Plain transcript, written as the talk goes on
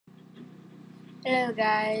Hello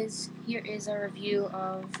guys, here is a review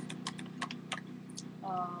of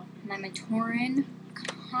my matoran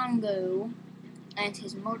Congo and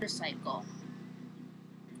his motorcycle.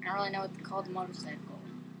 I don't really know what to call the motorcycle.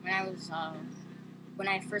 When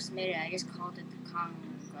I first made it, I just called it the Congo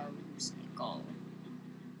cycle.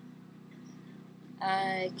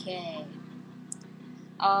 Okay.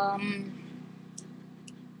 Um,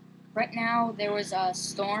 right now there was a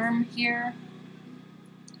storm here.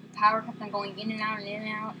 The power kept on going in and out and in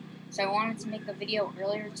and out. So I wanted to make a video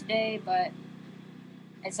earlier today, but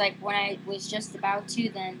it's like when I was just about to,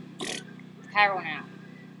 then the power went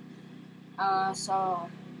out.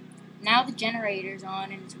 So now the generator's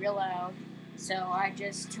on and it's real loud. So I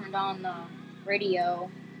just turned on the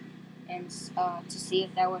radio and to see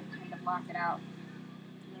if that would kind of block it out.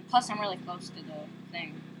 And plus, I'm really close to the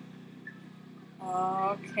thing.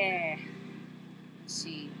 Okay. Let's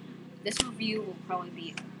see. This review will probably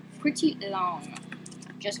be pretty long.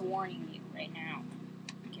 Just warning you right now.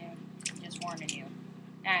 Okay. Just warning you.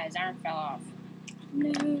 Ah, his arm fell off.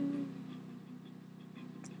 No.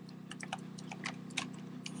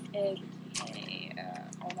 Okay,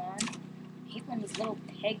 hold on. I hate when these little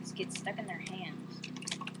pegs get stuck in their hands.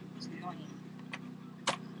 It's annoying.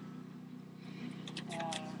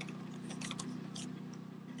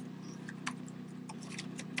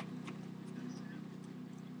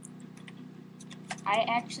 I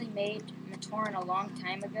actually made matoran a long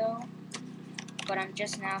time ago, but I'm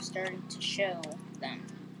just now starting to show them.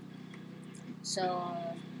 So,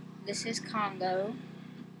 this is Congo.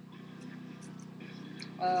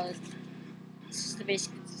 This is the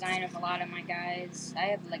basic design of a lot of my guys. I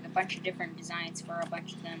have like a bunch of different designs for a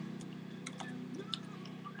bunch of them.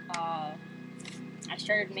 I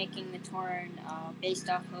started making matoran based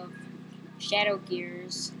off of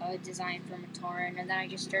shadowgear's design for matoran, and then I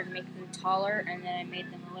just started making them taller, and then I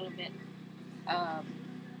made them a little bit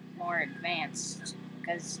more advanced,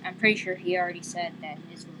 because I'm pretty sure he already said that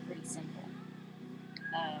his were pretty simple.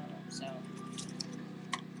 So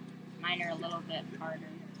mine are a little bit harder.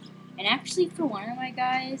 And actually, for one of my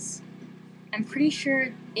guys, I'm pretty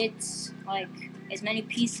sure it's like as many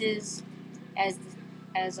pieces as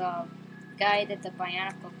a guy that the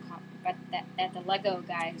Bionicle that the Lego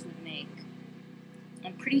guys would make.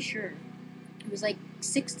 I'm pretty sure it was like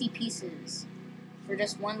 60 pieces for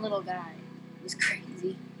just one little guy. It was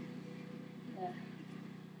crazy.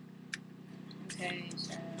 Okay,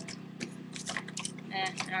 so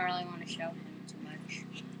I don't really want to show him too much.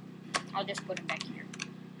 I'll just put him back here.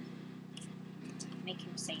 Make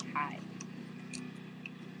him say hi.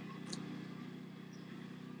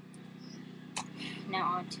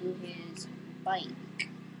 Now on to his bike.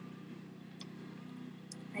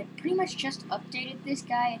 I pretty much just updated this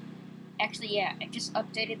guy. Actually, yeah, I just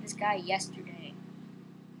updated this guy yesterday.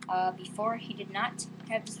 Before, he did not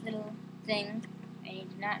have this little thing, and he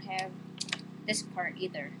did not have this part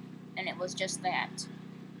either, and it was just that.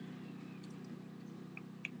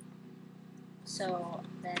 So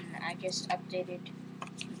then I just updated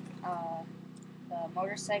the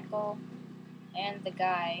motorcycle and the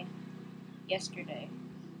guy yesterday.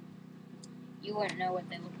 You wouldn't know what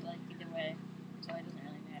they looked like either way, so it doesn't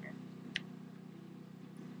really matter.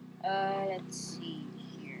 Let's see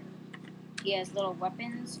here. He has little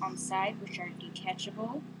weapons on the side which are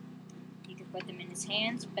detachable. You can put them in his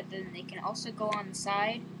hands, but then they can also go on the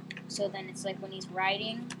side. So then it's like when he's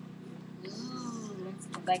riding,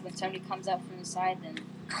 like when somebody comes up from the side, then.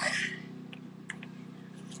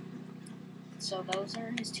 So those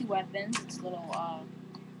are his two weapons. It's a little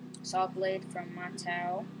saw blade from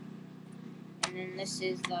Mattel, and then this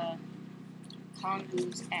is the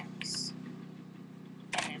Kongo's X,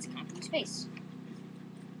 and that's Kongo's face.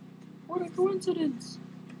 What a coincidence!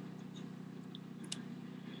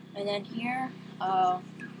 And then here, let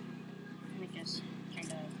me just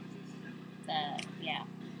kind of, yeah.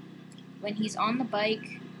 When he's on the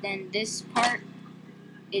bike, then this part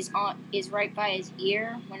is right by his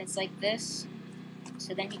ear when it's like this.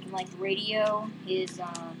 So then he can like radio his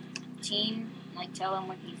team, like tell them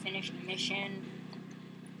when he finished the mission,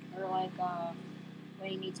 or like when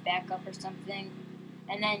he needs backup or something.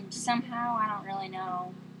 And then somehow, I don't really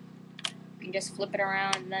know, you can just flip it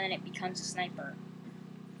around and then it becomes a sniper.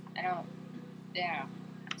 Yeah,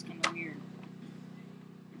 it's kind of weird.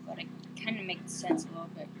 But it kind of makes sense a little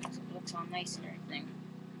bit because it looks all nice and everything.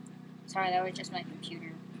 Sorry, that was just my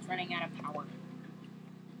computer. It's running out of power.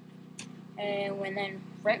 And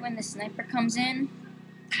right when the sniper comes in,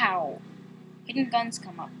 pow! Hidden guns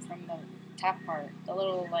come up from the top part. The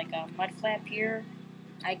little, like, mud flap here.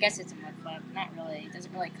 I guess it's a mud flap. Not really. It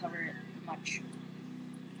doesn't really cover it much.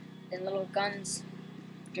 Then little guns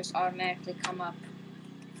just automatically come up.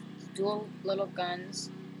 Dual little guns.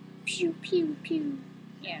 Pew, pew, pew.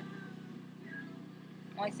 Yeah.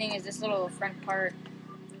 Only thing is this little front part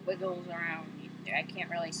wiggles around. I can't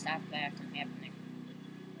really stop that from happening.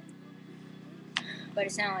 But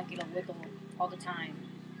it's not like it'll wiggle all the time.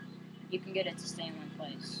 You can get it to stay in one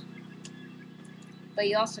place. But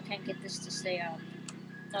you also can't get this to stay up.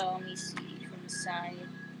 Oh, let me see from the side.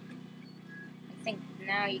 I think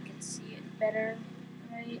now you can see it better,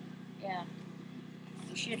 right? Yeah.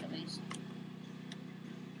 You should at least.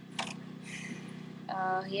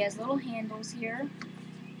 He has little handles here.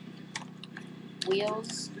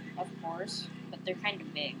 Wheels, of course, but they're kind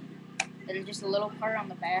of big. Then just a little part on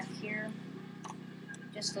the back here.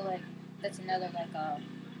 Just to like, that's another like a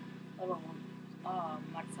little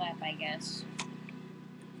mud flap, I guess.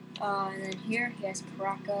 And then here he has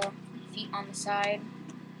Baraka feet on the side.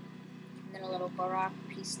 And then a little Barak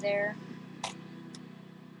piece there.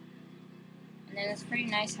 And then it's pretty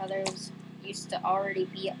nice how there's used to already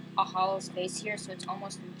be a hollow space here, so it's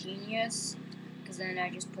almost ingenious. Because then I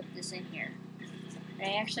just put this in here. And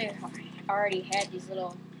I actually already had these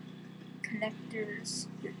little connectors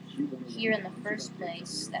here in the first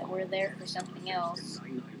place that were there for something else,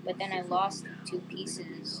 but then I lost 2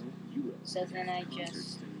 pieces, so then I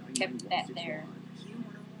just kept that there.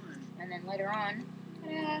 And then later on,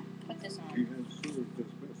 put this on.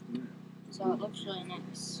 So it looks really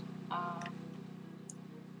nice.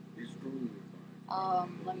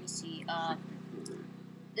 Let me see.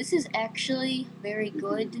 This is actually very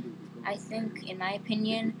good, I think, in my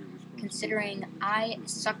opinion, considering I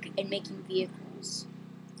suck at making vehicles.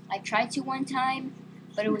 I tried to one time,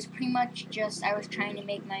 but it was pretty much just I was trying to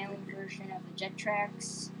make my own version of the jet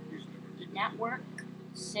tracks. It did not work,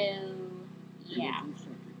 so yeah.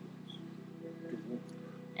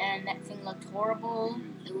 And that thing looked horrible.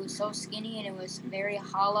 It was so skinny and it was very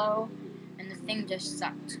hollow, and the thing just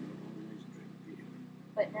sucked.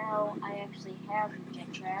 But now I actually have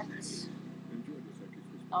jet tracks.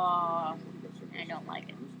 I don't like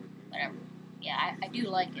it. Whatever. Yeah, I do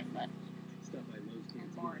like it, but I'm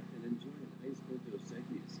bored.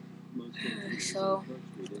 So,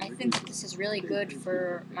 I think this is really good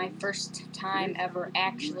for my first time ever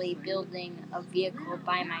actually building a vehicle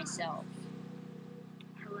by myself.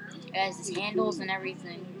 It has its handles and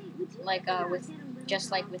everything. Like,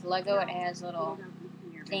 just like with Lego, it has little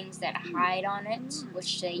things that hide on it,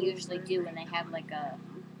 which they usually do when they have like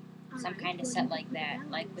some kind of set like that.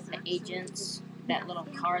 Like with the agents, that little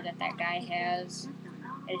car that guy has,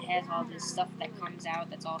 it has all this stuff that comes out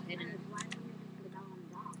that's all hidden.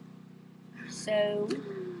 So,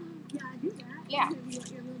 yeah,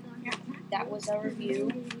 that was a review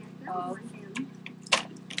of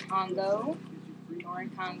Kongo,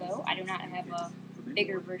 Matoran Kongo. I do not have a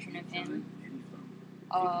bigger version of him.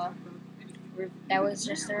 That was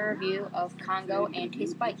just a review of Kongo and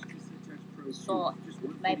his bike. So,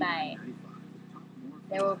 bye-bye.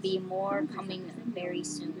 There will be more coming very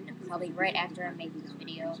soon, probably right after I make this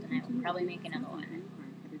video, then I will probably make another one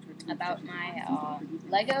about my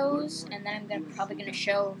Legos, and then I'm probably going to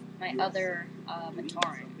show my other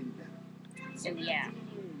matoran. So yeah,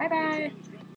 bye-bye!